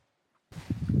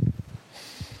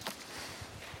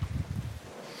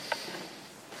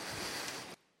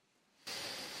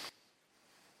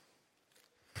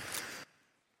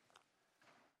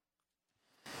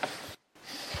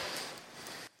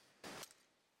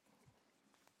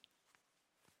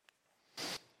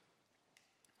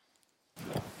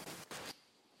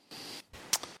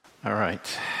All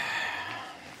right.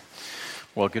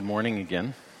 Well, good morning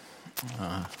again.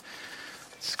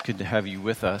 It's good to have you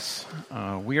with us.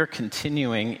 We are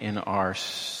continuing in our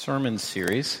sermon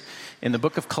series in the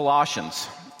book of Colossians.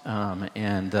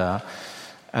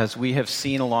 As we have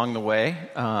seen along the way,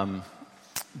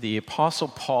 the Apostle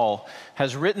Paul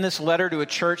has written this letter to a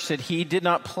church that he did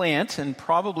not plant and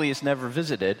probably has never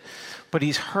visited, but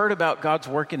he's heard about God's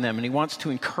work in them and he wants to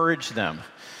encourage them.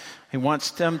 He wants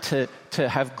them to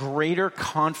have greater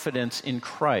confidence in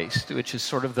Christ, which is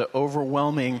sort of the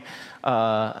overwhelming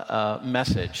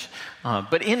message.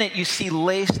 But in it, you see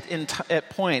laced at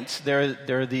points, there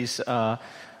are these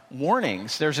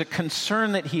warnings. There's a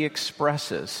concern that he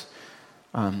expresses.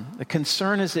 The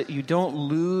concern is that you don't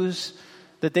lose,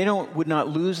 that they would not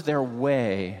lose their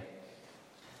way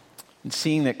in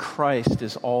seeing that Christ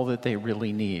is all that they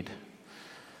really need.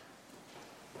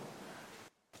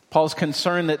 Paul's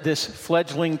concerned that this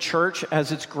fledgling church,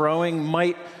 as it's growing,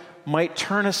 might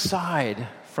turn aside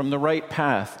from the right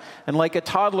path. And like a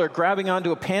toddler grabbing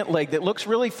onto a pant leg that looks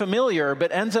really familiar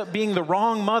but ends up being the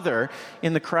wrong mother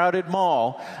in the crowded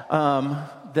mall,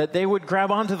 that they would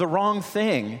grab onto the wrong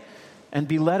thing and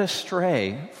be led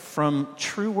astray from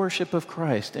true worship of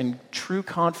Christ and true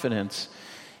confidence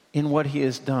in what he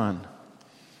has done.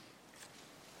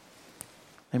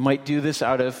 They might do this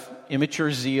out of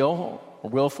immature zeal, or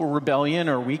willful rebellion,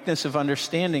 or weakness of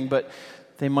understanding, but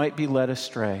they might be led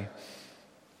astray.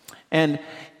 And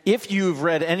if you've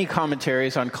read any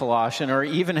commentaries on Colossians, or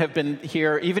even have been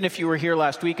here, even if you were here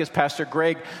last week as Pastor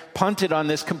Greg punted on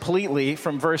this completely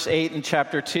from verse 8 in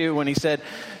chapter 2 when he said,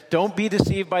 don't be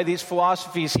deceived by these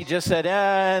philosophies. He just said,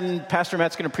 and Pastor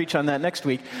Matt's going to preach on that next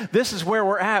week. This is where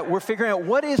we're at. We're figuring out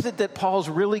what is it that Paul's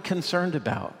really concerned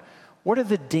about? What are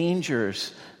the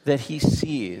dangers that he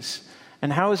sees?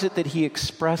 And how is it that he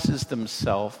expresses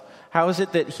themselves? How is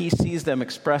it that he sees them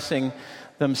expressing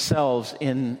themselves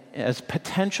as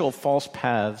potential false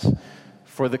paths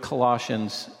for the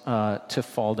Colossians to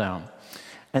fall down?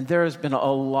 And there has been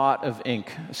a lot of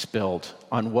ink spilled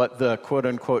on what the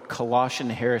quote-unquote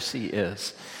Colossian heresy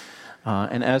is.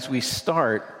 And as we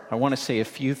start, I want to say a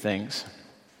few things.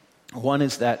 One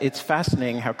is that it's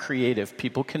fascinating how creative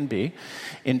people can be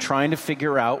in trying to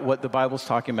figure out what the Bible's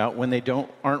talking about when they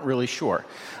aren't really sure.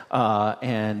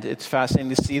 And it's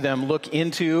fascinating to see them look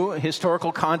into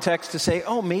historical context to say,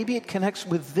 oh, maybe it connects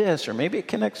with this, or maybe it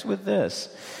connects with this.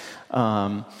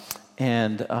 What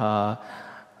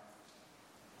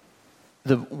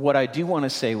I do want to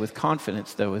say with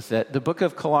confidence, though, is that the book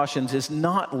of Colossians is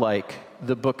not like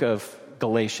the book of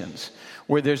Galatians,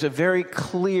 where there's a very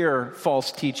clear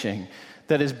false teaching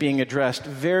that is being addressed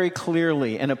very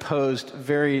clearly and opposed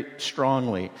very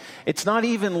strongly. It's not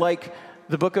even like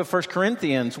the book of 1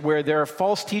 Corinthians, where there are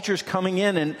false teachers coming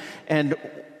in and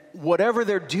whatever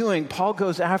they're doing, Paul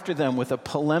goes after them with a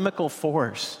polemical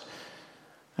force.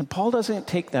 And Paul doesn't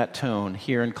take that tone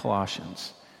here in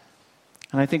Colossians.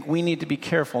 And I think we need to be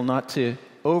careful not to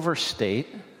overstate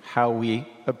how we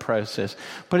approach this.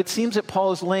 But it seems that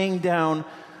Paul is laying down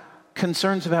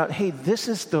concerns about, hey, this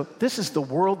is the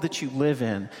world that you live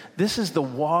in. This is the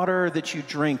water that you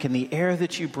drink and the air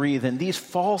that you breathe. And these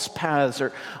false paths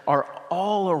are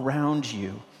all around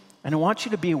you. And I want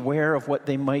you to be aware of what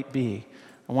they might be.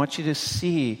 I want you to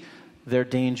see their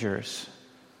dangers.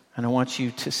 And I want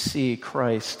you to see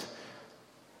Christ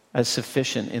as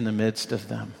sufficient in the midst of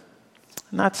them.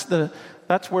 And that's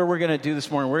where we're going to do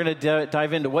this morning. We're going to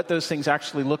dive into what those things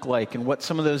actually look like and what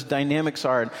some of those dynamics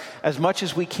are. And as much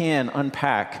as we can,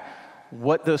 unpack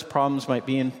what those problems might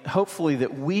be. And hopefully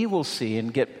that we will see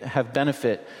and have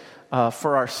benefit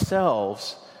for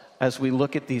ourselves as we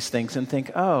look at these things and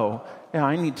think, oh, yeah,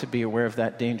 I need to be aware of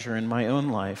that danger in my own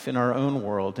life, in our own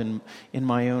world, in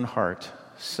my own heart.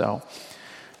 So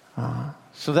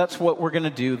that's what we're going to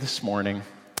do this morning.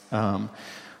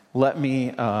 Let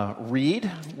me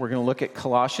read. We're going to look at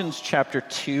Colossians chapter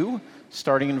 2,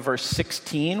 starting in verse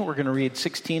 16. We're going to read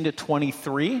 16 to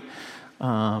 23.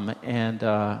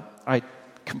 I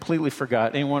completely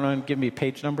forgot. Anyone want to give me a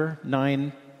page number?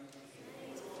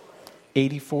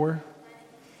 984?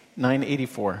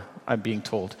 984, I'm being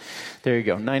told. There you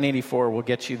go. 984 will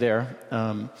get you there.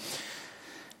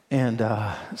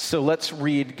 So let's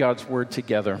read God's word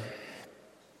together.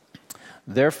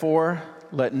 Therefore,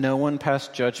 let no one pass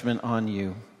judgment on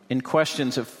you in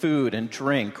questions of food and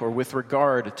drink, or with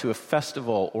regard to a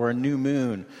festival or a new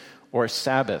moon or a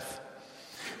Sabbath.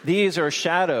 These are a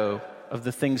shadow of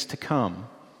the things to come,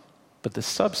 but the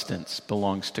substance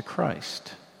belongs to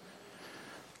Christ.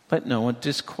 Let no one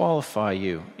disqualify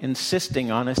you, insisting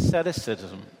on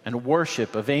asceticism and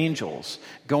worship of angels,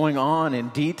 going on in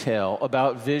detail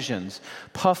about visions,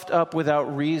 puffed up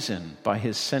without reason by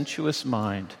his sensuous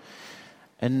mind,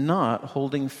 and not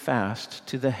holding fast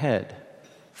to the head,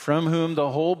 from whom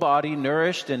the whole body,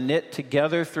 nourished and knit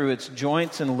together through its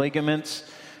joints and ligaments,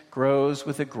 grows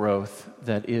with a growth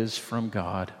that is from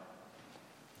God.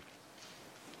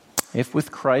 If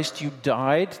with Christ you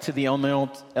died to the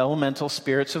elemental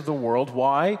spirits of the world,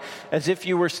 why, as if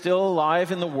you were still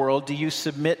alive in the world, do you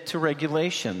submit to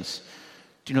regulations?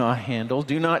 Do not handle,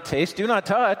 do not taste, do not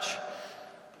touch,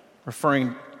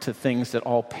 referring to things that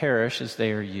all perish as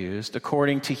they are used,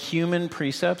 according to human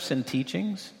precepts and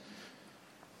teachings?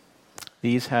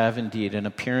 These have indeed an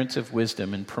appearance of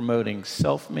wisdom in promoting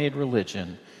self-made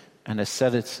religion and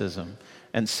asceticism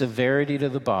and severity to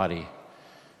the body,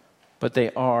 but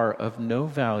they are of no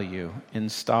value in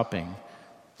stopping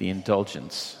the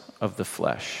indulgence of the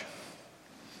flesh.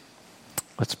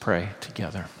 Let's pray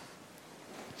together.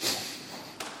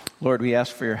 Lord, we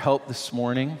ask for your help this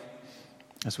morning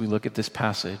as we look at this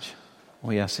passage.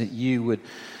 We ask that you would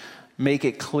make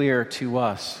it clear to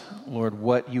us, Lord,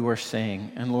 what you are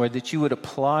saying. And Lord, that you would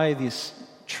apply these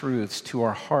truths to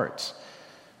our hearts.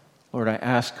 Lord, I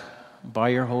ask by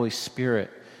your Holy Spirit,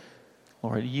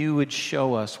 Lord, you would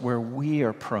show us where we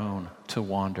are prone to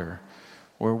wander,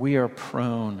 where we are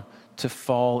prone to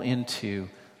fall into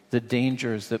the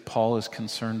dangers that Paul is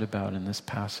concerned about in this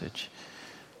passage.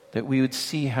 That we would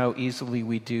see how easily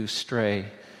we do stray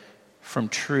from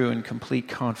true and complete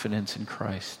confidence in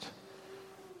Christ.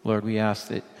 Lord, we ask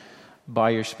that by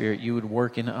your Spirit you would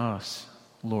work in us,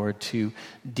 Lord, to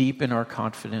deepen our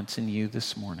confidence in you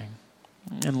this morning.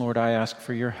 And Lord, I ask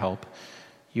for your help.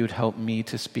 You would help me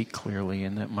to speak clearly,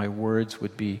 and that my words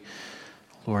would be,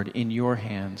 Lord, in your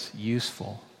hands,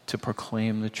 useful to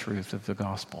proclaim the truth of the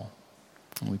gospel.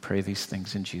 And we pray these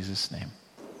things in Jesus' name.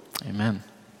 Amen.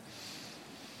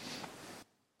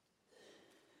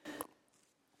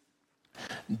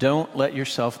 Don't let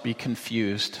yourself be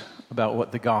confused about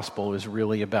what the gospel is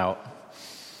really about.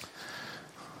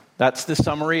 That's the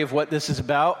summary of what this is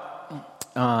about.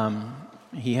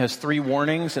 He has 3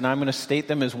 warnings, and I'm going to state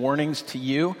them as warnings to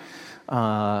you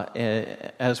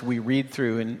as we read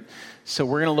through. And so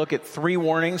we're going to look at 3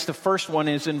 warnings. The first one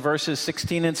is in verses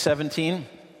 16 and 17,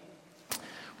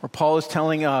 where Paul is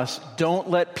telling us, don't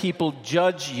let people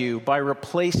judge you by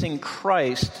replacing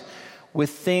Christ with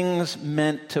things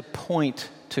meant to point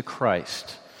to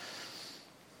Christ.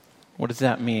 What does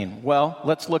that mean? Well,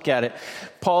 let's look at it.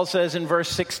 Paul says in verse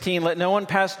 16, let no one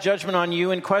pass judgment on you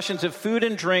in questions of food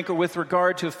and drink or with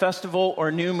regard to a festival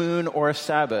or new moon or a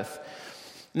Sabbath.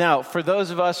 Now, for those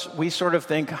of us, we sort of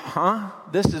think,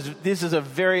 this is a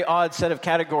very odd set of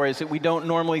categories that we don't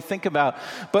normally think about.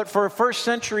 But for a first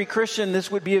century Christian, this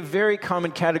would be a very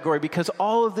common category because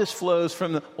all of this flows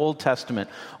from the Old Testament.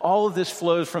 All of this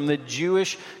flows from the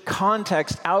Jewish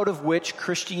context out of which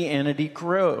Christianity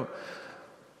grew.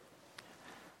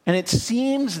 And it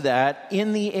seems that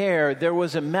in the air, there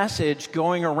was a message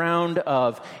going around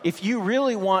of, if you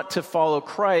really want to follow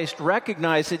Christ,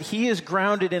 recognize that he is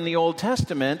grounded in the Old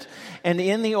Testament. And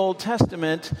in the Old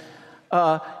Testament,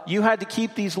 you had to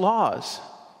keep these laws.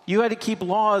 You had to keep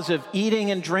laws of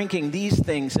eating and drinking these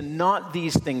things and not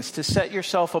these things to set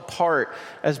yourself apart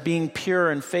as being pure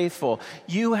and faithful.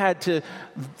 You had to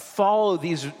follow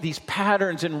these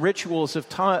patterns and rituals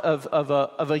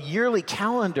of a yearly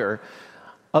calendar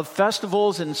of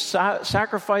festivals and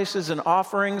sacrifices and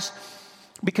offerings,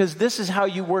 because this is how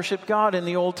you worship God in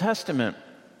the Old Testament.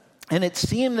 And it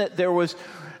seemed that there was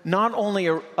not only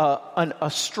a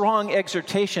strong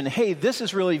exhortation, hey, this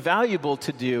is really valuable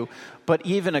to do, but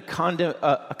even a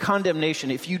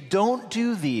condemnation. If you don't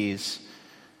do these,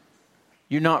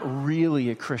 you're not really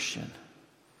a Christian.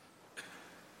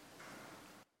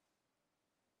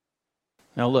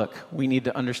 Now look, we need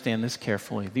to understand this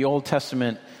carefully. The Old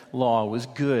Testament law was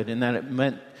good in that it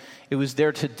meant it was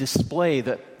there to display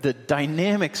the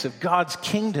dynamics of God's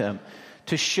kingdom,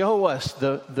 to show us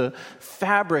the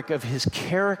fabric of his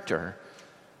character,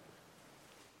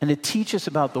 and to teach us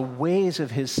about the ways of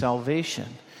his salvation.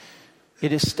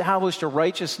 It established a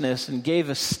righteousness and gave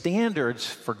us standards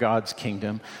for God's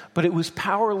kingdom, but it was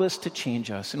powerless to change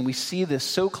us. And we see this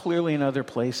so clearly in other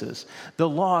places. The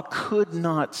law could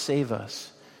not save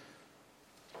us.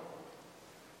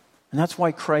 And that's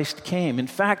why Christ came. In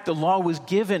fact, the law was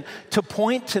given to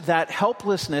point to that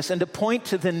helplessness and to point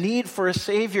to the need for a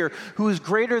Savior who is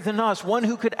greater than us, one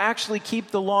who could actually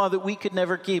keep the law that we could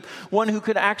never keep, one who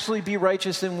could actually be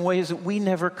righteous in ways that we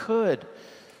never could.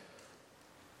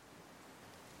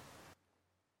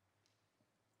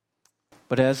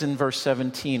 But as in verse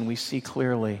 17, we see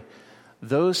clearly,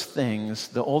 those things,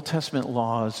 the Old Testament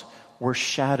laws, were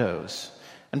shadows.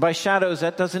 And by shadows,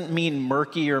 that doesn't mean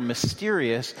murky or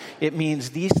mysterious. It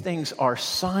means these things are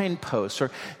signposts, or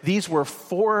these were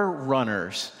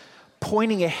forerunners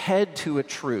pointing ahead to a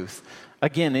truth.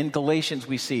 Again, in Galatians,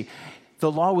 we see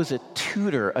the law was a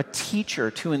tutor, a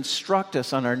teacher to instruct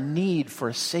us on our need for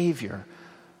a Savior.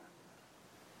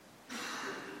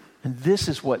 And this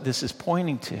is what this is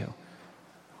pointing to.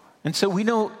 And so we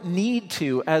don't need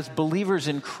to, as believers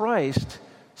in Christ,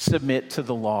 submit to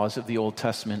the laws of the Old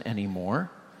Testament anymore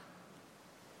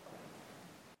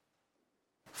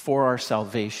for our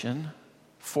salvation,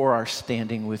 for our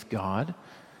standing with God.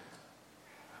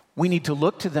 We need to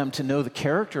look to them to know the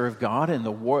character of God and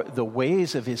the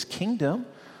ways of His kingdom,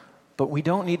 but we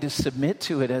don't need to submit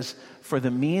to it as for the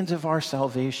means of our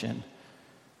salvation.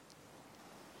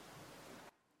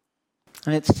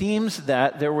 And it seems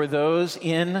that there were those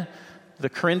in the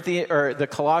Corinthian or the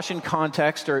Colossian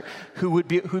context who'd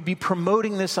be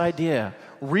promoting this idea.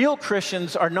 Real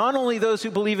Christians are not only those who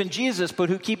believe in Jesus, but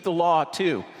who keep the law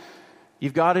too.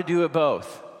 You've got to do it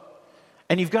both.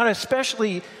 And you've got to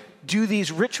especially do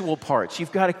these ritual parts.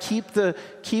 You've got to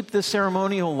keep the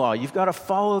ceremonial law. You've got to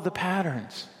follow the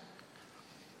patterns.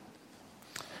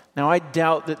 Now, I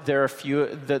doubt that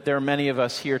there are many of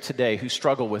us here today who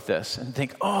struggle with this and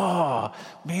think, oh,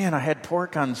 man, I had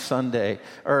pork on Sunday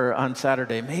or on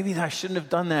Saturday. Maybe I shouldn't have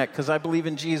done that because I believe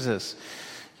in Jesus.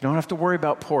 You don't have to worry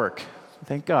about pork.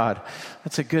 Thank God.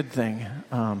 That's a good thing.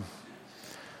 But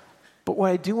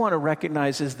what I do want to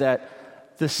recognize is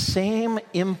that the same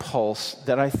impulse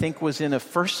that I think was in a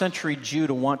first century Jew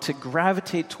to want to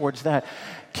gravitate towards that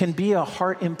can be a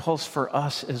heart impulse for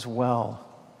us as well.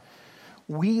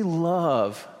 We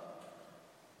love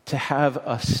to have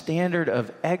a standard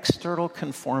of external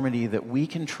conformity that we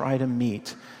can try to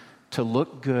meet to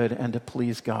look good and to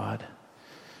please God.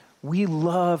 We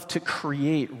love to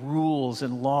create rules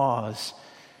and laws.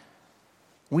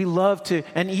 We love to,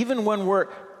 and even when we're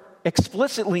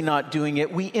explicitly not doing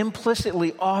it, we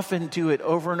implicitly often do it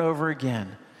over and over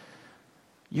again.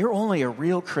 You're only a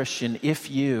real Christian if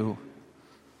you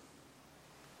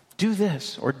do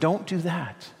this or don't do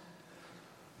that.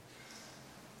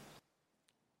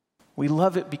 We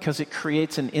love it because it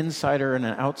creates an insider and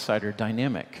an outsider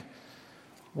dynamic.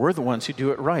 We're the ones who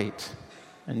do it right.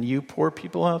 And you poor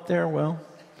people out there, well,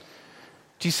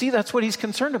 do you see that's what he's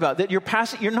concerned about? That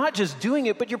you're not just doing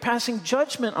it, but you're passing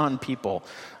judgment on people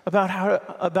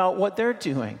about what they're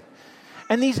doing.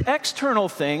 And these external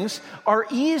things are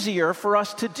easier for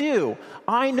us to do.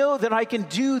 I know that I can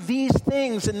do these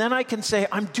things, and then I can say,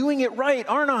 I'm doing it right,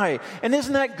 aren't I? And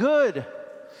isn't that good?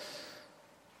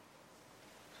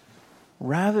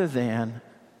 Rather than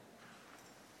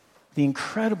the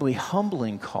incredibly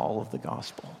humbling call of the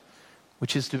gospel,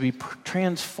 which is to be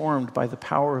transformed by the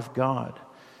power of God.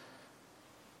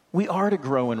 We are to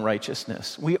grow in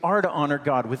righteousness. We are to honor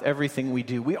God with everything we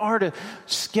do. We are to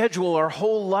schedule our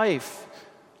whole life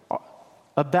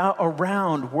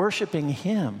around worshiping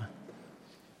Him.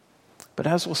 But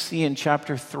as we'll see in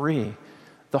chapter 3,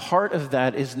 the heart of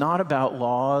that is not about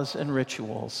laws and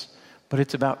rituals, but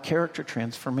it's about character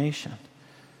transformation.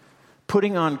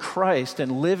 Putting on Christ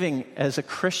and living as a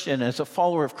Christian, as a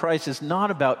follower of Christ, is not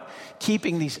about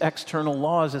keeping these external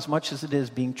laws as much as it is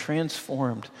being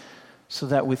transformed so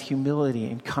that with humility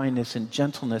and kindness and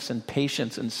gentleness and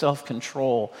patience and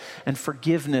self-control and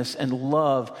forgiveness and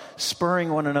love, spurring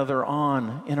one another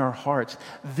on in our hearts.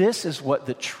 This is what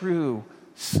the true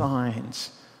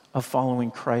signs of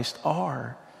following Christ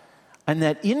are. And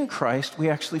that in Christ, we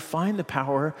actually find the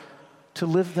power to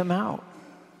live them out.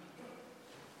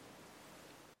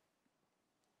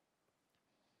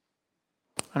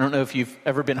 I don't know if you've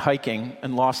ever been hiking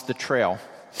and lost the trail.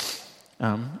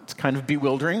 It's kind of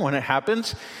bewildering when it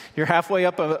happens. You're halfway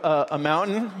up a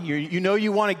mountain. You know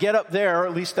you want to get up there, or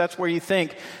at least that's where you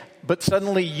think. But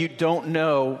suddenly you don't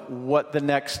know what the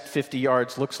next 50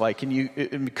 yards looks like. And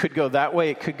it could go that way,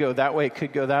 it could go that way, it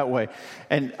could go that way.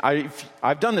 And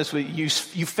I've done this with you.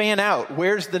 You fan out.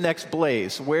 Where's the next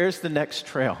blaze? Where's the next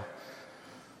trail?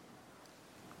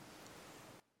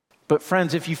 But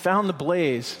friends, if you found the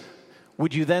blaze,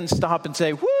 would you then stop and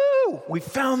say, woo, we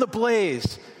found the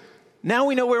blaze. Now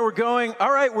we know where we're going.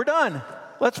 All right, we're done.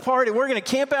 Let's party. We're going to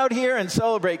camp out here and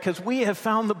celebrate because we have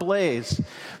found the blaze.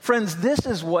 Friends, this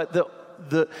is what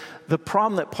the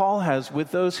problem that Paul has with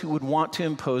those who would want to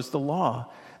impose the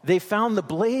law. They found the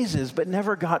blazes but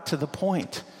never got to the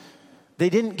point. They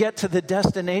didn't get to the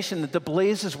destination that the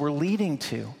blazes were leading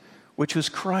to, which was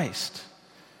Christ.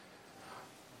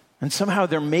 And somehow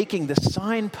they're making the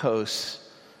signposts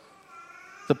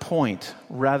the point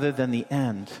rather than the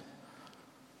end.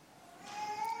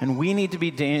 And we need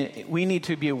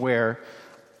to be aware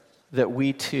that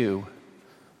we too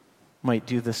might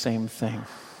do the same thing.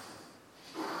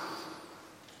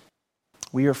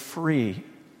 We are free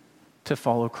to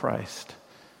follow Christ,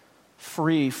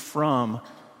 free from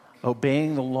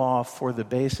obeying the law for the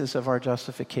basis of our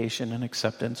justification and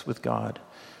acceptance with God,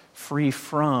 free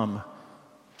from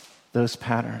those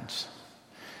patterns.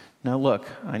 Now look,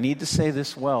 I need to say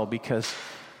this well, because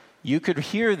you could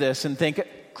hear this and think,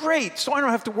 great, so I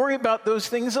don't have to worry about those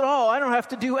things at all. I don't have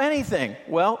to do anything.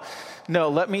 Well, no,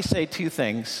 let me say two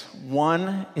things.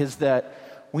 One is that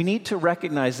we need to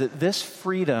recognize that this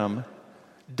freedom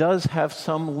does have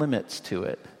some limits to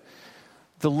it.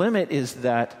 The limit is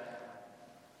that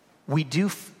we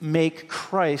do make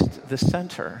Christ the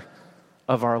center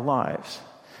of our lives.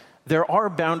 There are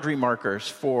boundary markers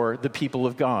for the people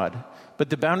of God, but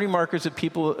the boundary markers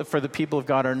for the people of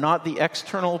God are not the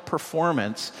external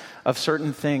performance of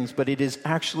certain things, but it is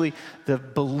actually the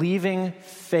believing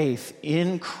faith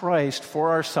in Christ for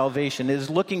our salvation. It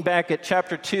is looking back at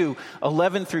chapter 2,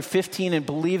 11 through 15, and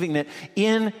believing that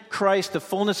in Christ the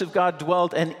fullness of God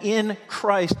dwelt, and in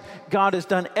Christ God has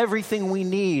done everything we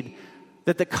need.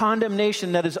 That the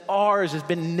condemnation that is ours has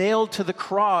been nailed to the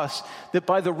cross, that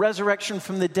by the resurrection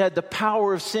from the dead, the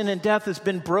power of sin and death has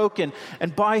been broken,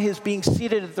 and by his being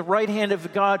seated at the right hand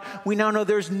of God, we now know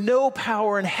there's no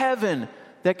power in heaven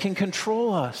that can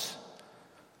control us.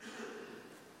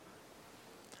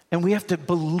 And we have to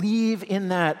believe in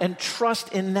that and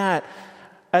trust in that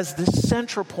as the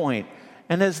central point,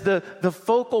 and as the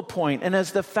focal point, and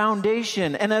as the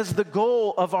foundation, and as the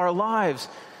goal of our lives.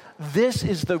 This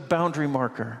is the boundary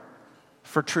marker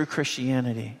for true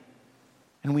Christianity.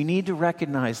 And we need to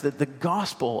recognize that the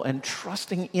gospel and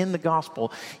trusting in the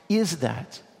gospel is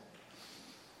that.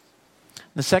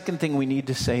 The second thing we need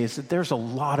to say is that there's a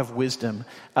lot of wisdom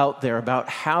out there about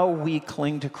how we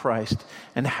cling to Christ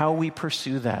and how we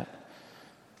pursue that.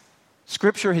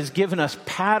 Scripture has given us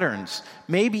patterns,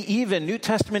 maybe even New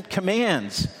Testament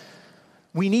commands.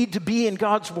 We need to be in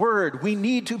God's Word. We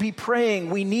need to be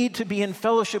praying. We need to be in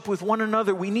fellowship with one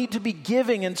another. We need to be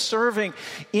giving and serving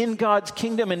in God's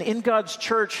kingdom and in God's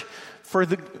church for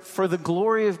the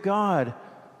glory of God.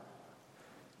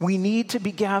 We need to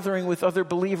be gathering with other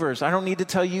believers. I don't need to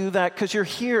tell you that because you're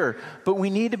here, but we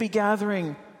need to be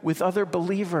gathering with other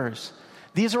believers.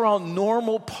 These are all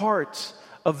normal parts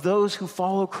of those who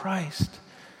follow Christ.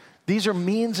 These are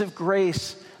means of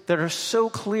grace that are so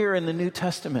clear in the New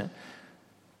Testament.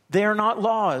 They are not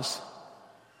laws,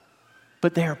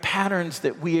 but they are patterns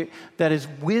that is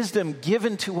wisdom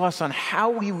given to us on how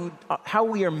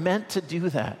we are meant to do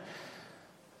that.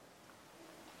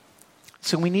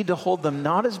 So we need to hold them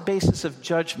not as basis of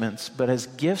judgments, but as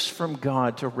gifts from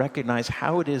God to recognize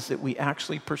how it is that we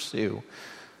actually pursue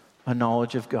a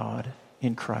knowledge of God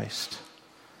in Christ.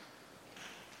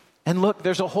 And look,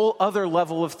 there's a whole other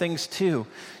level of things too.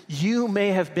 You may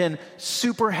have been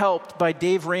super helped by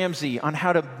Dave Ramsey on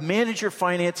how to manage your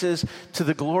finances to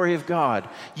the glory of God.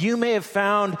 You may have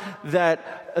found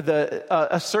that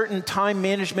a certain time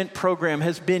management program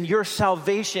has been your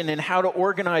salvation in how to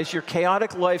organize your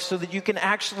chaotic life so that you can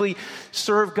actually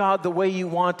serve God the way you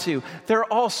want to. There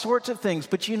are all sorts of things,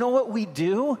 but you know what we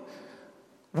do?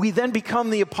 We then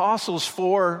become the apostles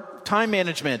for time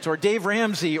management or Dave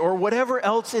Ramsey or whatever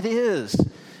else it is.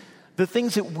 The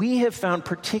things that we have found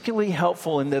particularly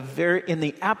helpful in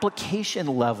the application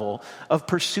level of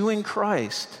pursuing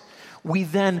Christ, we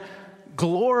then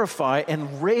glorify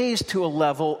and raise to a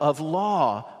level of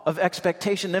law, of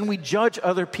expectation. Then we judge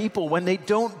other people when they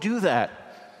don't do that.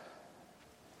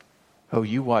 Oh,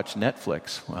 you watch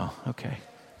Netflix? Well, okay.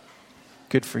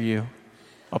 Good for you.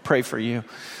 I'll pray for you.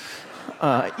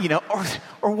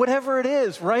 Or whatever it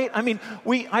is, right? I mean,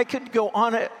 I could go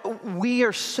on. We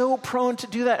are so prone to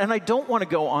do that, and I don't want to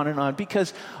go on and on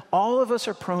because all of us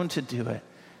are prone to do it.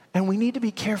 And we need to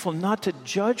be careful not to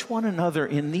judge one another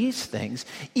in these things,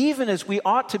 even as we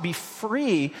ought to be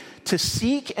free to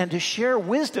seek and to share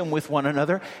wisdom with one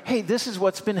another. Hey, this is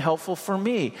what's been helpful for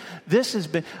me.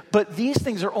 But these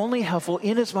things are only helpful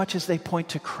in as much as they point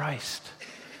to Christ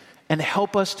and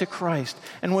help us to Christ.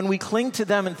 And when we cling to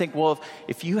them and think, well,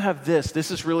 if you have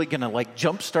this is really going to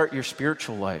jumpstart your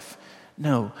spiritual life.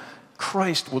 No,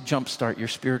 Christ will jumpstart your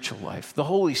spiritual life. The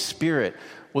Holy Spirit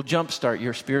will jumpstart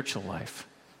your spiritual life.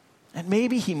 And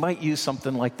maybe he might use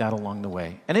something like that along the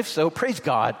way. And if so, praise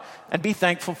God and be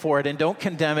thankful for it and don't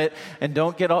condemn it and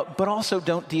but also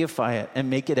don't deify it and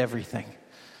make it everything.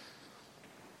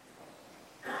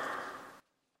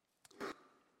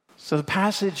 So the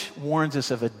passage warns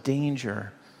us of a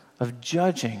danger of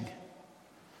judging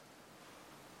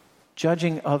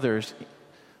judging others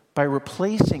by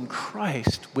replacing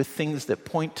Christ with things that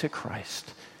point to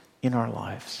Christ in our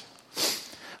lives.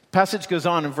 The passage goes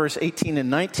on in verse 18 and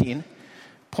 19,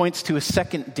 points to a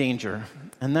second danger,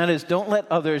 and that is, don't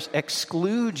let others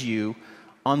exclude you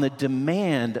on the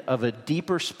demand of a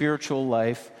deeper spiritual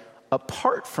life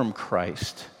apart from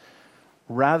Christ,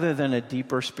 rather than a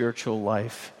deeper spiritual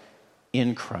life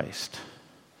in Christ.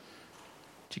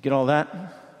 Did you get all that?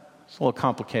 It's a little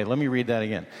complicated. Let me read that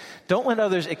again. Don't let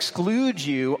others exclude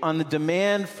you on the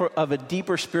demand of a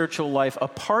deeper spiritual life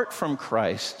apart from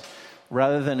Christ,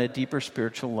 rather than a deeper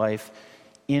spiritual life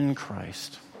in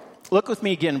Christ. Look with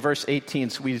me again, verse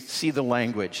 18, so we see the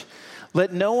language.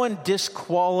 Let no one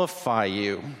disqualify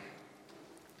you.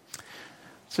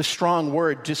 It's a strong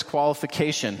word,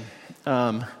 disqualification.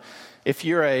 If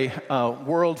you're a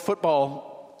world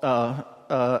football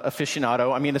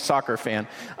aficionado, I mean a soccer fan,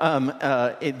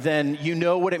 then you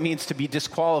know what it means to be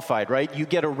disqualified, right? You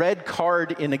get a red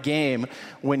card in a game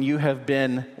when you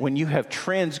have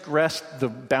transgressed the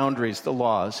boundaries, the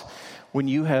laws, when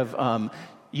you have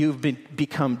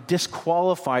become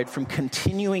disqualified from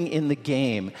continuing in the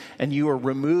game, and you are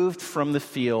removed from the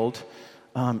field,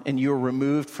 and you're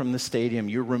removed from the stadium.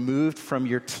 You're removed from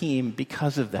your team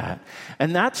because of that.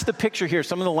 And that's the picture here.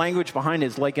 Some of the language behind it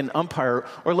is like an umpire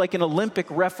or like an Olympic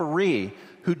referee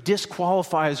who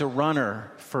disqualifies a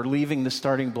runner for leaving the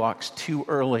starting blocks too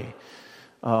early,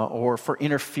 or for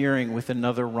interfering with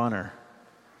another runner.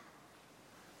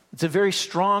 It's a very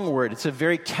strong word. It's a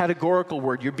very categorical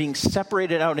word. You're being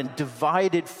separated out and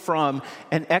divided from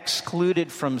and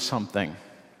excluded from something.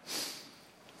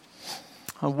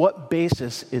 On what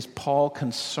basis is Paul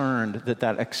concerned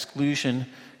that exclusion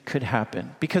could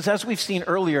happen? Because as we've seen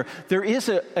earlier, there is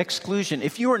an exclusion.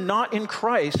 If you are not in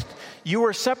Christ, you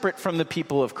are separate from the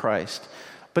people of Christ.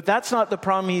 But that's not the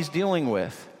problem he's dealing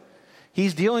with.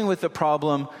 He's dealing with the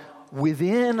problem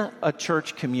within a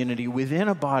church community, within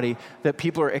a body, that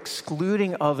people are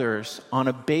excluding others on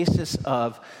a basis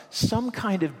of some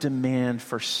kind of demand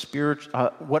for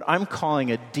what I'm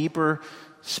calling a deeper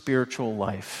spiritual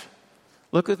life.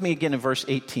 Look with me again in verse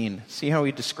 18. See how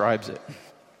he describes it.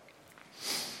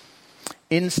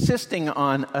 Insisting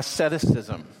on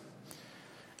asceticism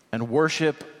and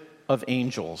worship of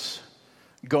angels,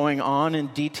 going on in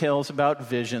details about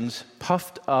visions,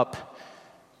 puffed up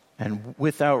and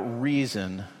without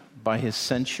reason by his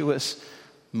sensuous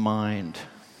mind.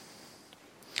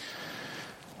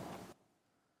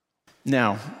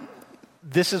 Now,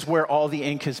 this is where all the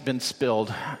ink has been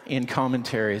spilled in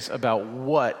commentaries about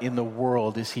what in the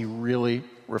world is he really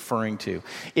referring to.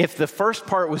 If the first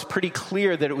part was pretty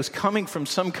clear that it was coming from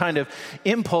some kind of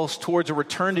impulse towards a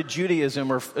return to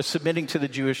Judaism or submitting to the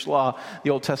Jewish law,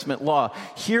 the Old Testament law,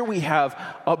 here we have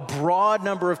a broad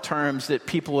number of terms that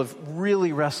people have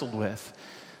really wrestled with.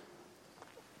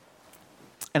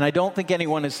 And I don't think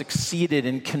anyone has succeeded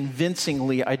in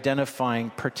convincingly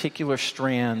identifying particular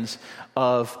strands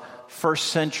of first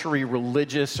century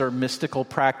religious or mystical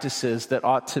practices that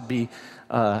ought to be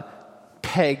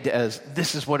pegged as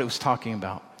this is what it was talking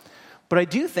about. But I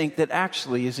do think that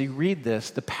actually, as you read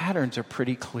this, the patterns are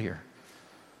pretty clear.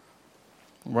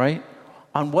 Right?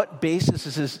 On what basis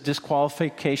is this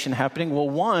disqualification happening? Well,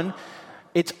 one,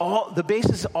 the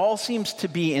basis all seems to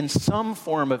be in some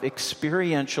form of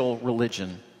experiential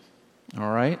religion.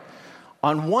 All right?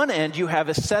 On one end, you have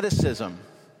asceticism.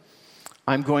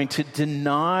 I'm going to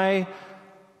deny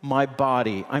my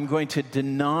body. I'm going to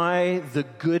deny the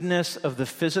goodness of the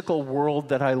physical world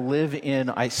that I live in.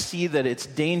 I see that it's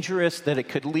dangerous, that it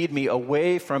could lead me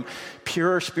away from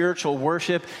pure spiritual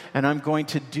worship, and I'm going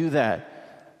to do that.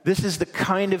 This is the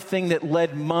kind of thing that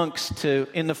led monks to,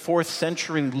 in the 4th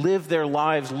century, live their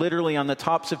lives literally on the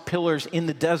tops of pillars in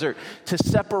the desert, to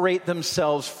separate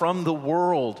themselves from the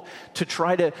world, to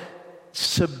try to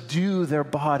subdue their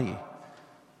body.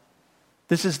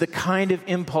 This is the kind of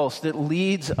impulse that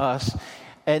leads us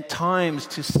at times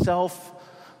to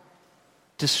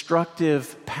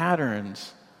self-destructive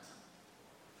patterns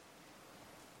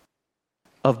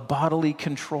of bodily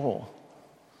control.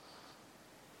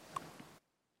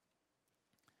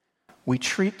 We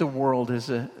treat the world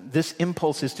this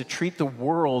impulse is to treat the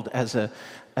world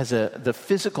the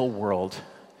physical world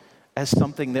as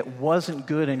something that wasn't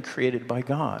good and created by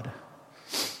God,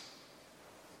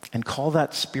 and call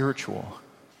that spiritual.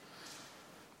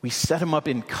 We set them up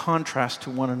in contrast to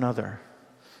one another.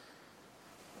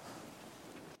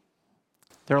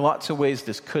 There are lots of ways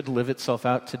this could live itself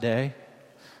out today.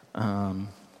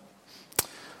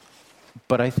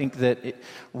 But I think that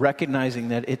recognizing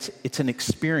that it's an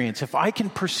experience. If I can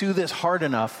pursue this hard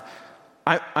enough,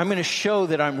 I'm going to show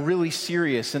that I'm really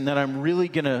serious and that I'm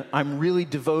really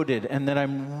devoted and that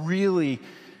I'm really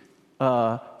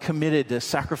committed to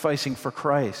sacrificing for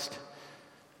Christ.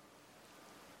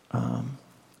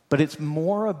 But it's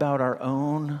more about our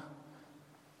own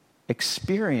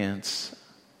experience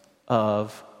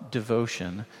of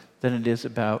devotion than it is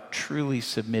about truly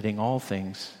submitting all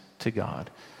things to God.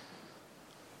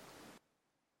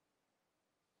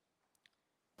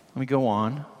 Let me go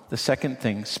on. The second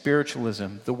thing,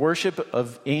 spiritualism, the worship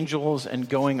of angels and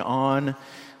going on,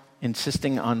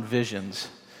 insisting on visions.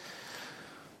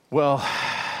 Well,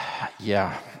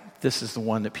 yeah, this is the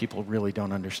one that people really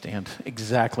don't understand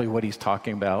exactly what he's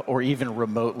talking about, or even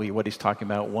remotely what he's talking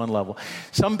about at one level.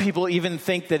 Some people even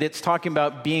think that it's talking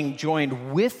about being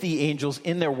joined with the angels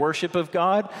in their worship of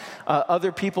God.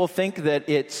 Other people think that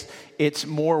it's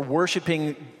more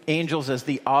worshiping angels as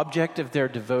the object of their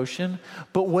devotion.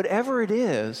 But whatever it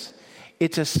is,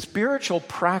 it's a spiritual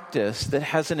practice that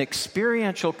has an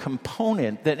experiential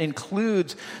component that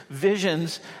includes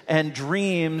visions and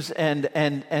dreams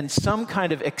and some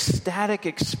kind of ecstatic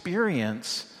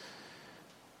experience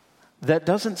that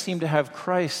doesn't seem to have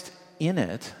Christ in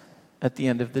it at the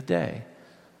end of the day.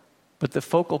 But the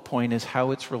focal point is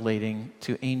how it's relating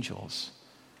to angels.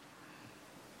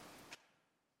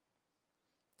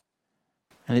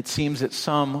 And it seems that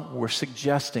some were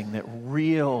suggesting that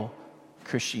real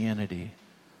Christianity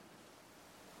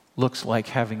looks like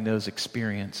having those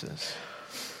experiences.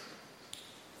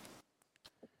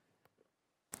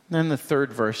 Then the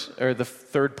third verse, or the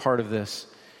third part of this,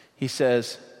 he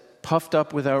says, puffed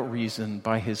up without reason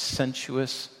by his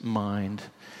sensuous mind.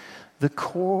 The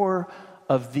core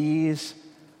of this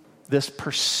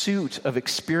pursuit of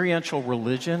experiential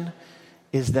religion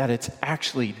is that it's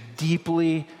actually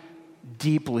deeply,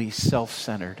 deeply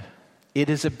self-centered. It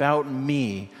is about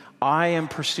me. I am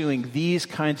pursuing these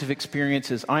kinds of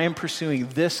experiences. I am pursuing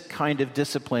this kind of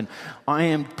discipline. I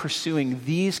am pursuing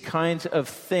these kinds of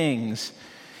things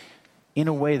in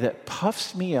a way that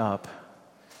puffs me up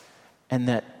and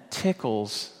that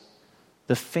tickles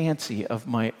the fancy of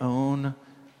my own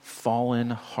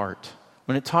fallen heart.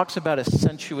 When it talks about a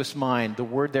sensuous mind, the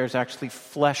word there is actually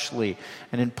fleshly.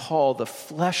 And in Paul, the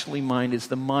fleshly mind is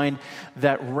the mind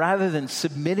that rather than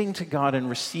submitting to God and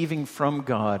receiving from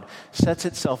God, sets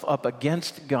itself up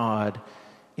against God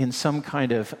in some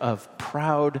kind of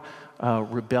proud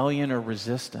rebellion or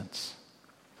resistance.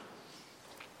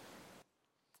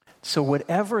 So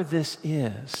whatever this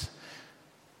is,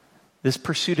 this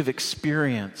pursuit of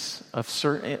experience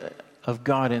of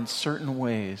God in certain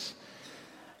ways,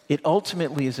 it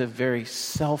ultimately is a very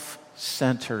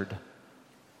self-centered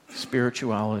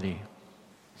spirituality.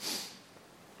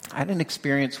 I had an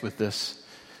experience with this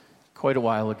quite a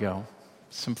while ago.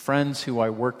 Some friends who I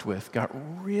worked with got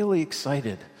really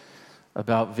excited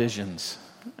about visions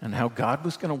and how God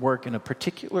was going to work in a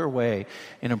particular way,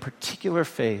 in a particular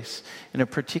face, in a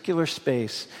particular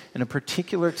space, in a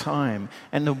particular time.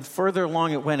 And the further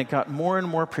along it went, it got more and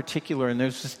more particular. And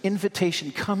there's this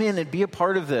invitation, come in and be a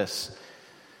part of this.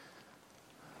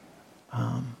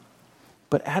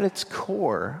 But at its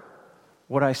core,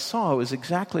 what I saw was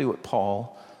exactly what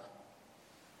Paul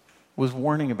was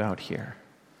warning about here.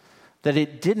 That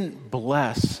it didn't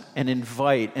bless and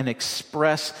invite and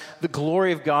express the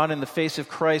glory of God in the face of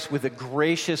Christ with a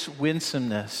gracious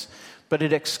winsomeness, but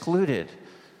it excluded.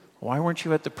 Why weren't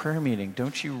you at the prayer meeting?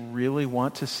 Don't you really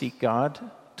want to seek God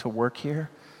to work here?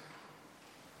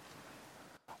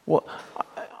 Well,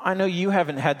 I know you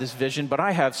haven't had this vision, but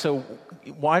I have, so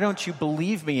why don't you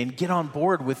believe me and get on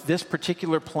board with this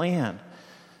particular plan?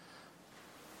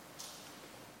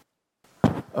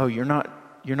 Oh, you're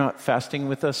not fasting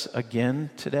with us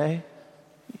again today?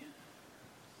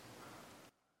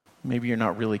 Maybe you're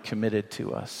not really committed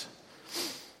to us.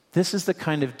 This is the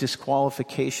kind of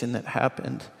disqualification that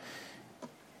happened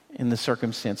in the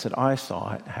circumstance that I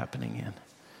saw it happening in.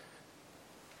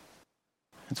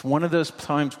 It's one of those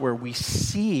times where we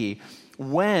see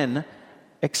when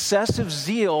excessive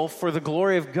zeal for the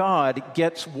glory of God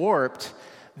gets warped.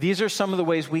 These are some of the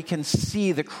ways we can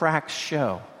see the cracks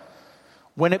show.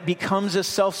 When it becomes a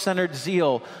self-centered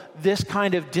zeal, this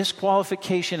kind of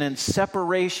disqualification and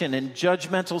separation and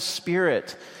judgmental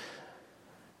spirit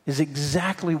is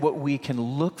exactly what we can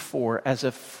look for as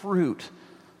a fruit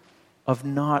of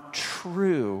not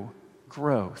true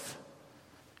growth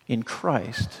in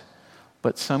Christ,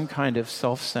 but some kind of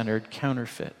self-centered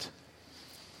counterfeit.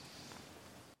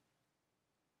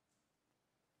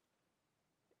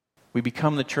 We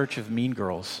become the church of mean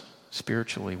girls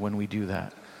spiritually when we do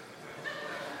that.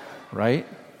 Right?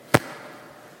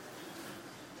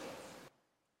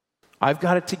 I've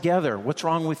got it together. What's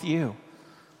wrong with you?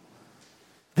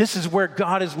 This is where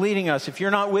God is leading us. If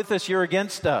you're not with us, you're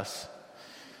against us.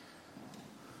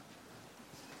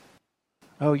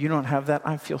 Oh, you don't have that?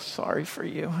 I feel sorry for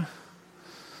you.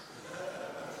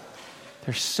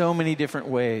 There's so many different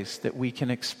ways that we can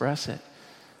express it.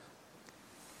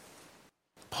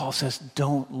 Paul says,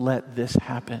 don't let this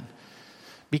happen.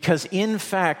 Because in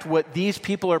fact, what these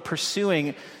people are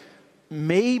pursuing,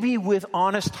 maybe with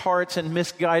honest hearts and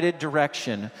misguided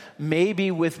direction, maybe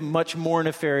with much more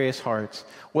nefarious hearts,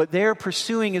 what they're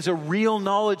pursuing is a real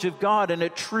knowledge of God and a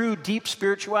true deep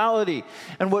spirituality.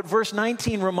 And what verse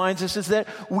 19 reminds us is that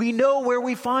we know where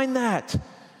we find that.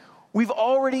 We've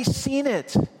already seen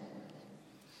it.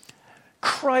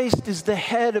 Christ is the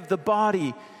head of the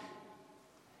body.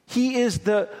 He is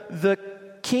the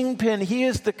kingpin. He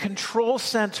is the control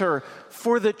center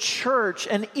for the church.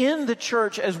 And in the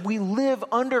church, as we live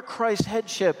under Christ's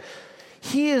headship,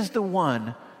 He is the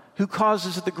one who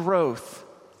causes the growth.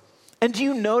 And do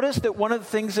you notice that one of the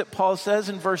things that Paul says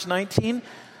in verse 19?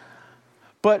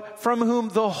 But from whom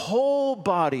the whole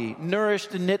body,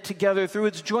 nourished and knit together through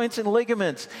its joints and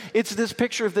ligaments. It's this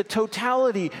picture of the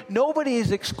totality. Nobody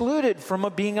is excluded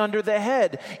from being under the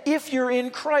head. If you're in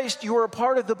Christ, you are a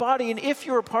part of the body. And if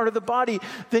you're a part of the body,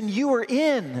 then you are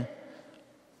in.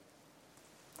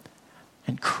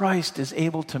 And Christ is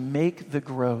able to make the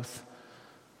growth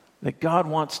that God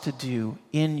wants to do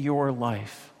in your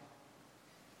life.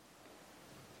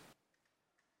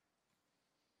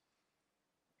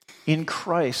 In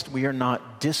Christ, we are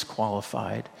not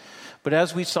disqualified. But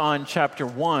as we saw in chapter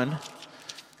 1,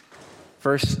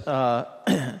 verse,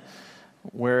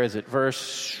 where is it?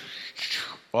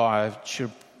 I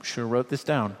should have wrote this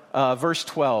down. Verse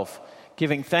 12,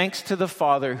 giving thanks to the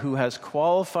Father who has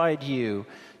qualified you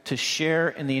to share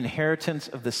in the inheritance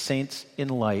of the saints in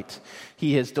light.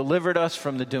 He has delivered us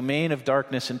from the domain of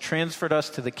darkness and transferred us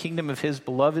to the kingdom of His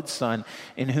beloved Son,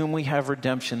 in whom we have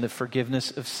redemption, the forgiveness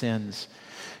of sins.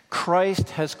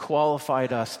 Christ has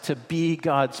qualified us to be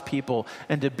God's people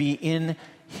and to be in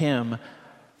Him,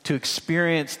 to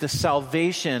experience the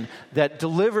salvation that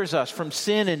delivers us from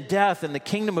sin and death and the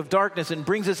kingdom of darkness and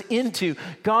brings us into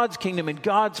God's kingdom and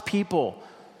God's people.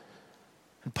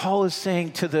 And Paul is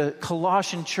saying to the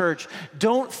Colossian church,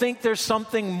 don't think there's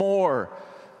something more.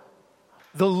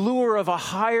 The lure of a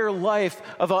higher life,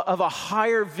 of a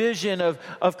higher vision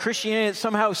of Christianity that's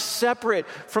somehow separate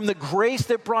from the grace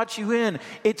that brought you in.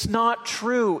 It's not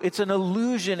true. It's an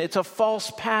illusion. It's a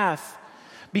false path.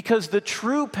 Because the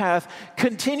true path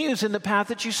continues in the path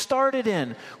that you started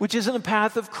in, which is in the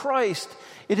path of Christ.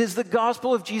 It is the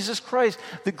gospel of Jesus Christ,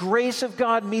 the grace of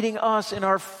God meeting us in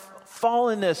our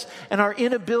fallenness and our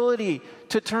inability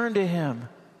to turn to Him.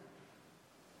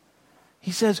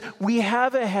 He says, we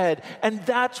have a head, and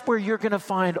that's where you're going to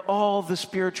find all the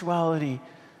spirituality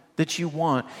that you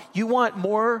want. You want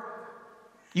more?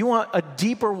 You want a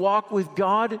deeper walk with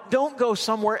God? Don't go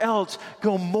somewhere else.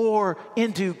 Go more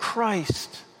into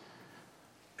Christ.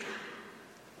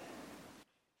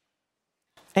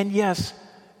 And yes,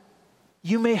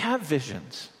 you may have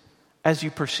visions as you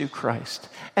pursue Christ.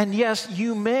 And yes,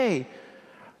 you may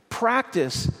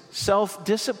practice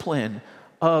self-discipline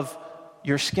of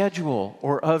your schedule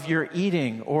or of your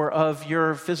eating or of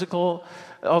your physical,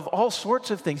 of all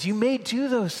sorts of things. You may do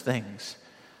those things.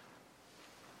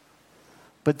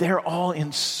 But they're all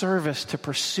in service to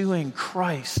pursuing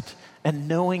Christ and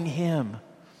knowing Him.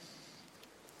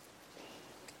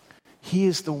 He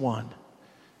is the one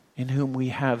in whom we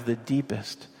have the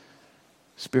deepest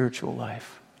spiritual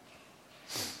life.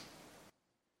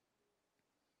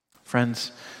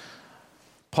 Friends,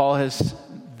 Paul is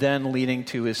then leading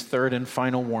to his third and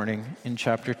final warning in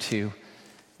chapter 2,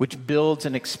 which builds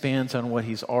and expands on what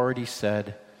he's already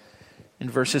said. In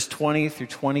verses 20 through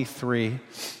 23,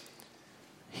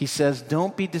 he says,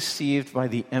 don't be deceived by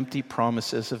the empty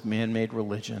promises of man-made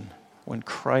religion when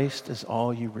Christ is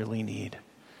all you really need.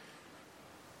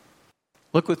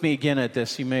 Look with me again at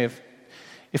this. You may have,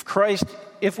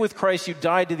 if with Christ you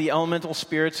died to the elemental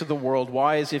spirits of the world,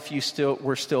 why, as if you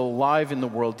were still alive in the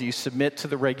world, do you submit to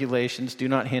the regulations, do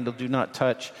not handle, do not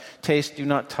touch, taste, do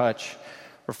not touch,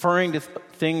 referring to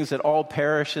things that all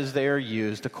perish as they are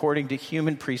used, according to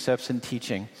human precepts and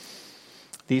teaching?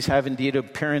 These have indeed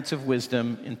appearance of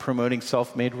wisdom in promoting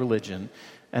self-made religion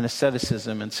and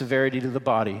asceticism and severity to the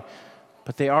body,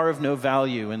 but they are of no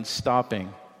value in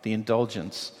stopping the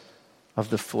indulgence of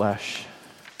the flesh.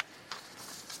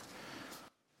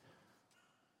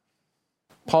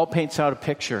 Paul paints out a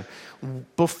picture.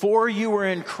 Before you were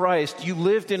in Christ, you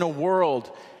lived in a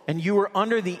world and you are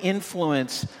under the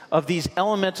influence of these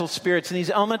elemental spirits. And these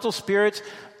elemental spirits,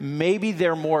 maybe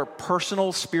they're more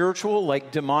personal, spiritual,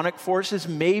 like demonic forces.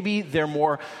 Maybe they're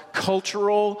more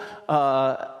cultural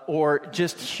or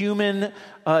just human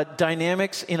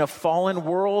dynamics in a fallen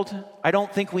world. I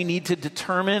don't think we need to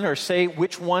determine or say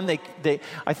which one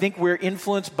I think we're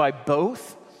influenced by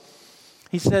both.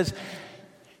 He says,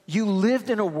 you lived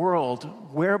in a world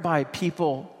whereby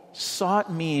people sought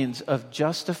means of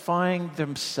justifying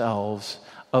themselves,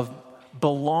 of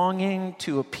belonging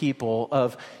to a people,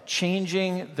 of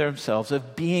changing themselves,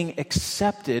 of being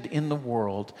accepted in the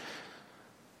world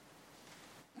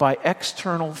by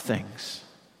external things.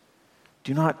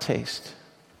 Do not taste.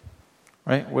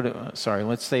 Right?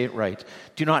 Let's say it right.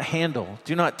 Do not handle,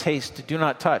 do not taste, do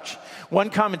not touch.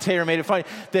 One commentator made it funny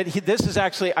that this is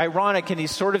actually ironic, and he's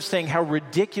sort of saying how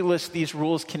ridiculous these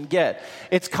rules can get.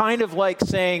 It's kind of like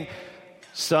saying,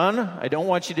 son, I don't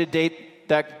want you to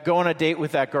go on a date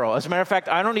with that girl. As a matter of fact,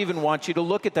 I don't even want you to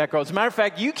look at that girl. As a matter of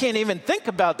fact, you can't even think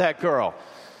about that girl.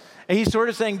 And he's sort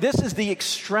of saying this is the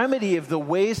extremity of the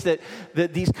ways that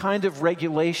these kind of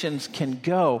regulations can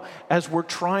go as we're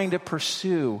trying to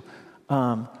pursue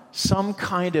some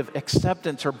kind of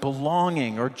acceptance or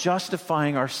belonging or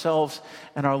justifying ourselves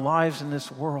and our lives in this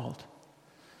world.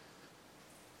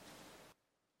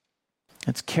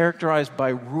 It's characterized by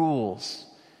rules,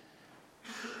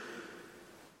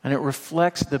 and it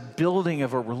reflects the building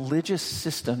of a religious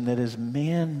system that is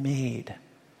man-made.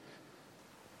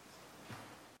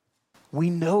 We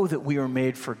know that we are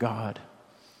made for God,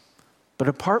 but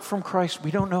apart from Christ,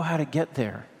 we don't know how to get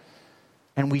there.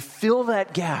 And we fill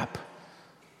that gap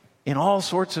in all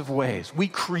sorts of ways. We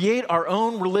create our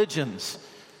own religions,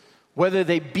 whether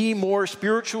they be more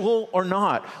spiritual or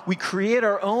not. We create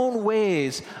our own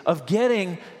ways of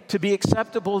getting to be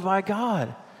acceptable by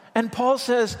God. And Paul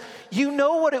says, you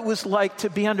know what it was like to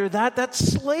be under that. That's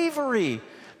slavery.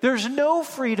 There's no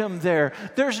freedom there.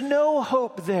 There's no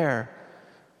hope there.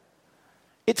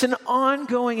 It's an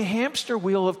ongoing hamster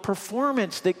wheel of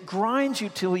performance that grinds you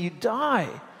till you die.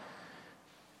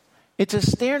 It's a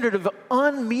standard of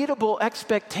unmeetable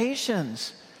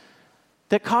expectations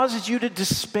that causes you to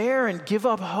despair and give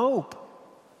up hope.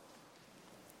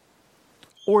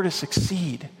 Or to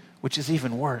succeed, which is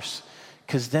even worse.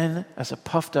 Because then, as a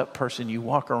puffed up person, you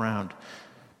walk around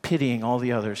pitying all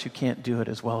the others who can't do it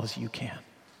as well as you can.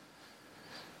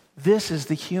 This is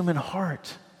the human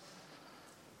heart.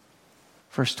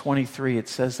 Verse 23, it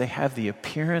says they have the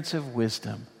appearance of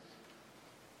wisdom,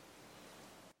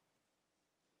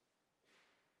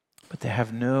 but they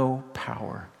have no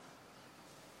power.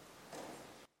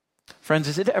 Friends,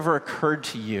 has it ever occurred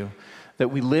to you that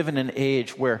we live in an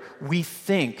age where we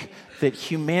think that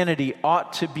humanity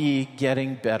ought to be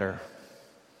getting better?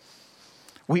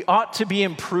 We ought to be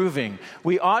improving.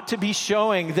 We ought to be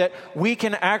showing that we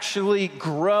can actually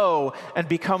grow and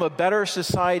become a better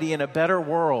society and a better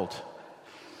world.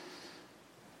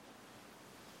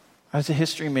 As a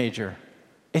history major,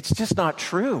 it's just not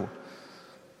true.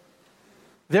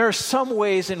 There are some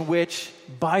ways in which,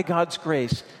 by God's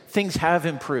grace, things have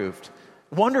improved.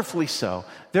 Wonderfully so.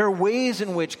 There are ways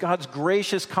in which God's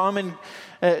gracious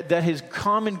that His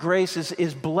common grace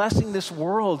is blessing this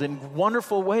world in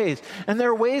wonderful ways. And there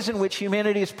are ways in which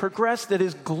humanity has progressed that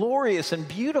is glorious and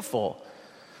beautiful.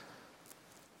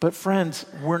 But friends,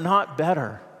 we're not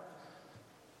better.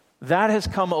 That has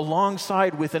come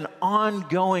alongside with an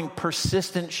ongoing,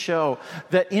 persistent show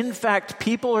that, in fact,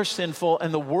 people are sinful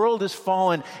and the world is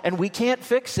fallen and we can't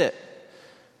fix it.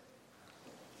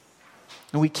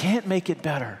 And we can't make it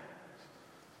better.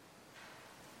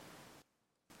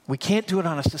 We can't do it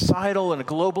on a societal and a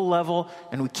global level,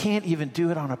 and we can't even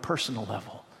do it on a personal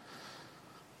level.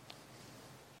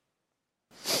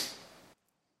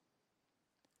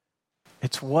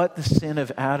 It's what the sin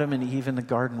of Adam and Eve in the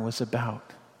garden was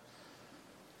about.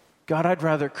 God, I'd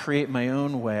rather create my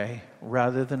own way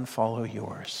rather than follow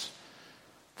yours.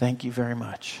 Thank you very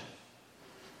much.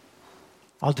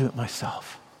 I'll do it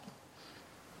myself.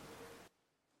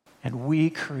 And we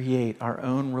create our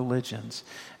own religions.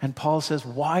 And Paul says,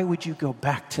 why would you go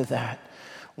back to that?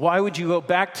 Why would you go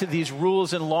back to these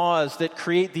rules and laws that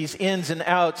create these ins and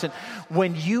outs, and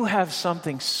when you have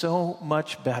something so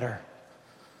much better?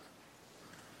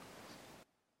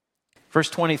 Verse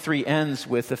 23 ends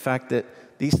with the fact that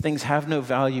these things have no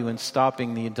value in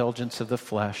stopping the indulgence of the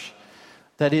flesh.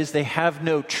 That is, they have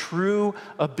no true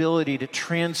ability to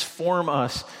transform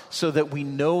us so that we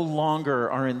no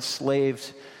longer are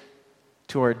enslaved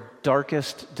to our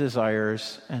darkest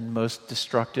desires and most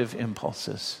destructive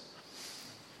impulses.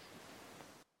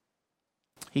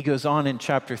 He goes on in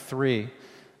chapter 3,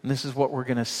 and this is what we're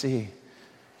going to see.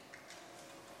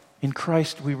 In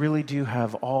Christ, we really do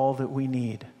have all that we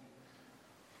need.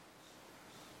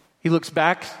 He looks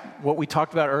back, what we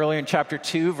talked about earlier in chapter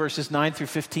 2, verses 9 through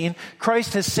 15.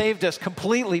 Christ has saved us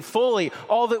completely, fully,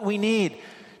 all that we need.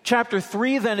 Chapter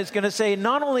 3 then is going to say,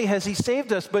 not only has he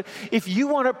saved us, but if you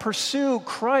want to pursue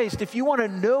Christ, if you want to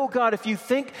know God, if you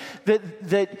think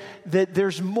that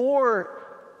there's more,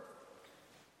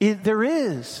 there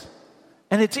is.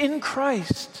 And it's in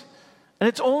Christ. And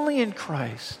it's only in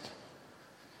Christ.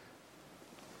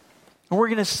 And we're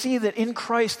going to see that in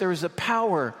Christ there is a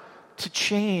power to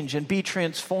change and be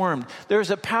transformed.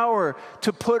 There's a power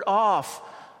to put off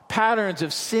patterns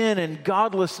of sin and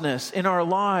godlessness in our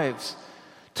lives,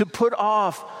 to put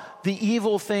off the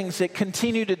evil things that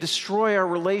continue to destroy our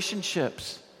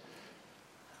relationships.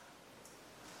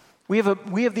 We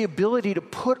have the ability to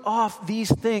put off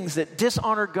these things that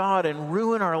dishonor God and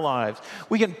ruin our lives.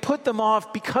 We can put them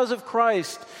off because of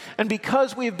Christ. And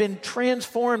because we have been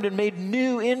transformed and made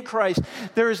new in Christ,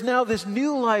 there is now this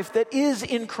new life that is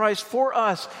in Christ for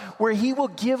us, where he will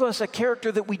give us a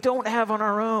character that we don't have on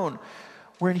our own.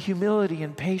 Where in humility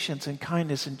and patience and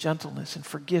kindness and gentleness and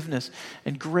forgiveness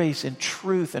and grace and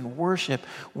truth and worship,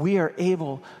 we are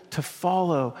able to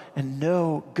follow and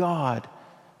know God.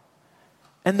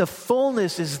 And the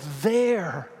fullness is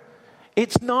there.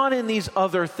 It's not in these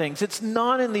other things. It's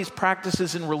not in these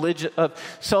practices in religion, of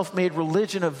self-made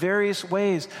religion of various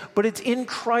ways, but it's in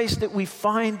Christ that we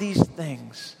find these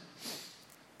things.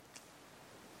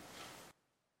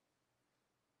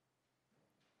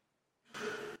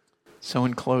 So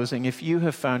in closing, if you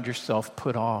have found yourself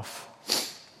put off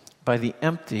by the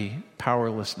empty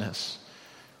powerlessness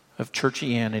of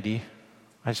churchianity,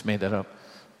 I just made that up.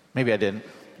 Maybe I didn't.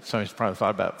 Somebody's probably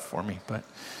thought about it for me, but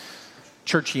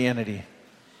churchianity.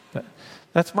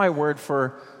 That's my word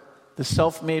for the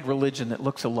self-made religion that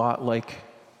looks a lot like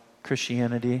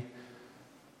Christianity,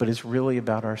 but is really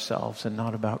about ourselves and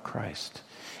not about Christ.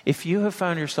 If you have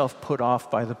found yourself put off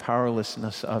by the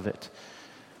powerlessness of it,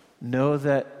 know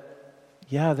that,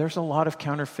 yeah, there's a lot of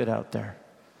counterfeit out there,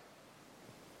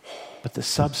 but the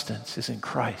substance is in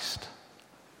Christ.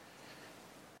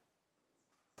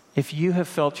 If you have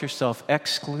felt yourself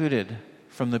excluded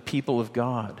from the people of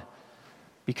God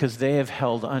because they have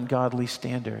held ungodly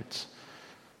standards,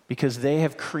 because they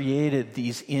have created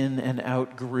these in and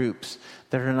out groups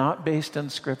that are not based on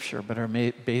Scripture but are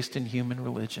based in human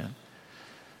religion,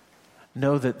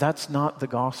 know that that's not the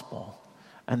gospel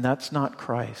and that's not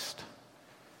Christ,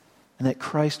 and that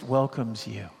Christ welcomes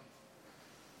you.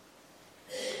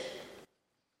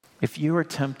 If you are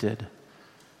tempted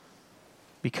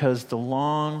because the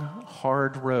long,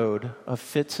 hard road of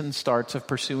fits and starts of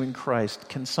pursuing Christ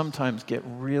can sometimes get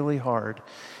really hard,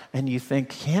 and you think,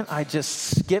 can't I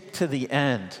just skip to the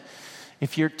end?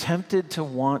 If you're tempted to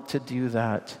want to do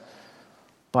that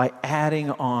by adding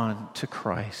on to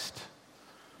Christ,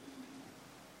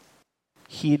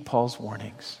 heed Paul's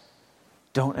warnings.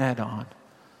 Don't add on,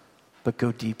 but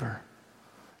go deeper.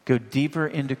 Go deeper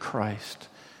into Christ.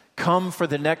 Come for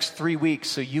the next 3 weeks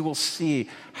so you will see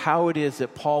how it is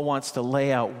that Paul wants to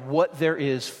lay out what there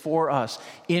is for us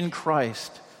in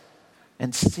Christ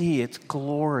and see its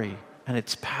glory and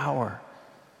its power.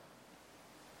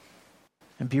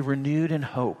 And be renewed in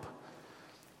hope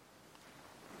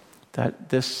that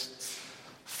this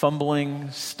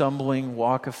fumbling, stumbling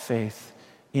walk of faith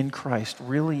in Christ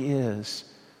really is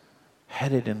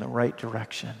headed in the right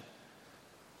direction.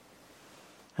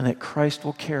 And that Christ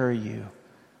will carry you.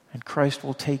 And Christ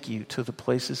will take you to the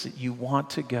places that you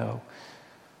want to go.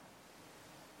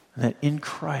 And that in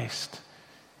Christ,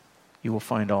 you will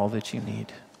find all that you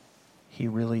need. He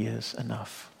really is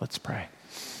enough. Let's pray.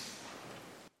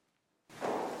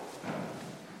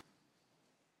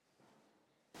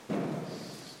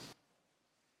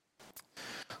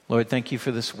 Lord, thank you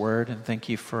for this word, and thank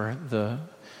you for the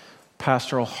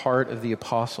pastoral heart of the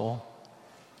apostle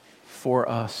for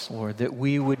us, Lord, that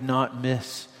we would not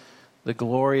miss the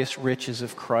glorious riches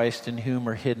of Christ, in whom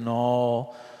are hidden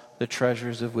all the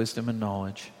treasures of wisdom and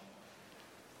knowledge.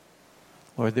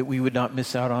 Lord, that we would not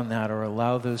miss out on that or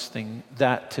allow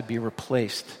that to be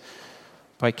replaced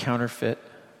by counterfeit,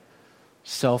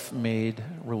 self-made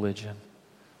religion.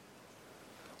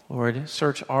 Lord,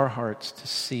 search our hearts to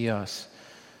see us,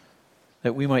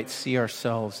 that we might see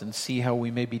ourselves and see how we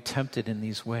may be tempted in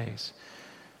these ways.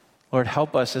 Lord,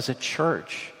 help us as a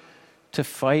church to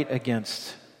fight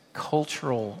against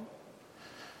cultural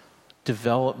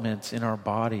developments in our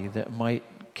body that might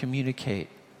communicate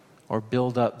or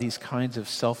build up these kinds of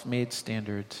self-made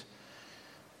standards.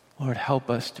 Lord, help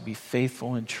us to be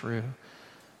faithful and true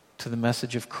to the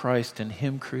message of Christ and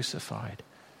Him crucified.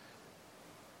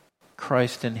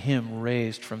 Christ and him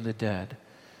raised from the dead.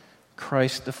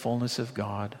 Christ, the fullness of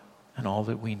God, and all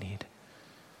that we need.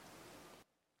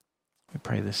 We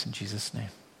pray this in Jesus' name.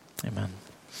 Amen.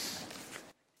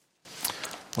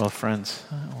 Well, friends,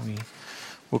 we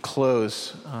will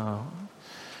close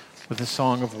with a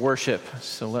song of worship.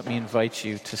 So let me invite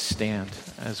you to stand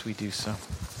as we do so.